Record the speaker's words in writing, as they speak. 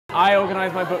I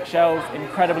organise my bookshelves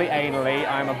incredibly anally.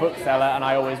 I'm a bookseller and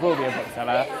I always will be a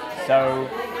bookseller. So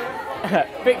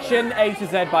fiction A to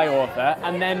Z by author,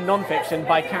 and then non-fiction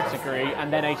by category,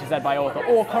 and then A to Z by author,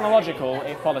 or chronological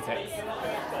if politics.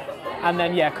 And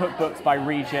then yeah, cookbooks by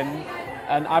region,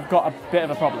 and I've got a bit of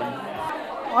a problem.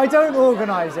 I don't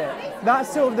organise it.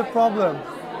 That's sort of the problem.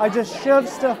 I just shove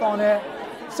stuff on it,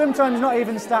 sometimes not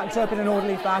even stacked up in an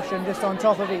orderly fashion, just on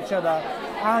top of each other,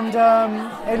 and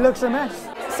it looks a mess.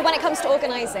 So when it comes to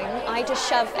organising, I just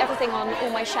shove everything on all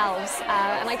my shelves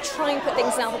and I try and put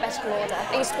things in alphabetical order.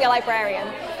 I used to be a librarian,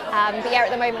 but yeah,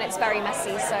 at the moment it's very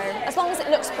messy, so as long as it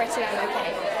looks pretty, I'm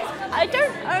okay. I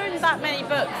don't own that many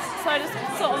books, so I just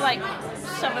sort of like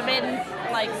shove them in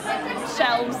like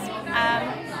shelves.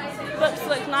 Books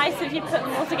look nice if you put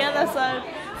them all together, so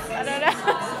I don't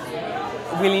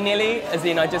know. Willy-nilly, as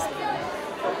in I just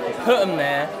put them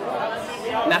there.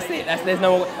 That's it. There's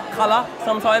no colour.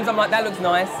 Sometimes I'm like, that looks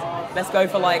nice. Let's go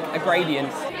for like a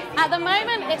gradient. At the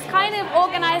moment, it's kind of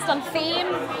organised on theme,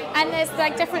 and there's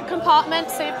like different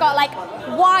compartments. So you've got like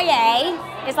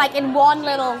YA is like in one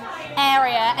little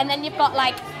area, and then you've got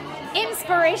like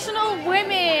inspirational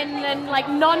women and like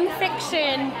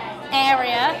non-fiction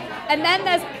area, and then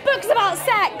there's books about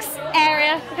sex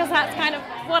area, because that's kind of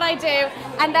what I do,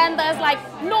 and then there's like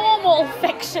normal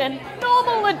fiction,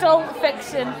 normal adult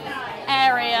fiction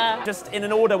area. Just in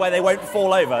an order where they won't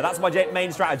fall over. That's my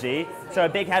main strategy. So a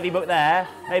big heavy book there,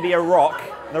 maybe a rock,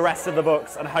 the rest of the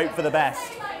books, and hope for the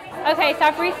best. Okay, so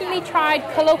I've recently tried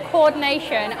colour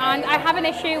coordination, and I have an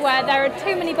issue where there are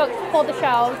too many books for the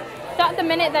shelves. So at the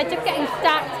minute they're just getting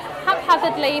stacked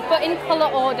haphazardly, but in colour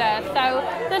order. So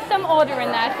there's some order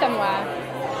in there somewhere.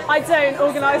 I don't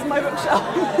organise my bookshelf.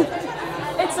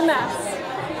 It's a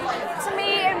mess. To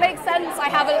me, it makes sense. I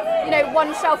have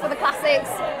one shelf for the classics,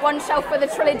 one shelf for the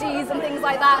trilogies and things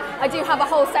like that. I do have a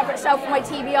whole separate shelf for my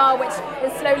TBR, which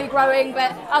is slowly growing,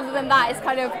 but other than that, it's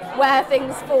kind of where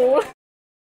things fall.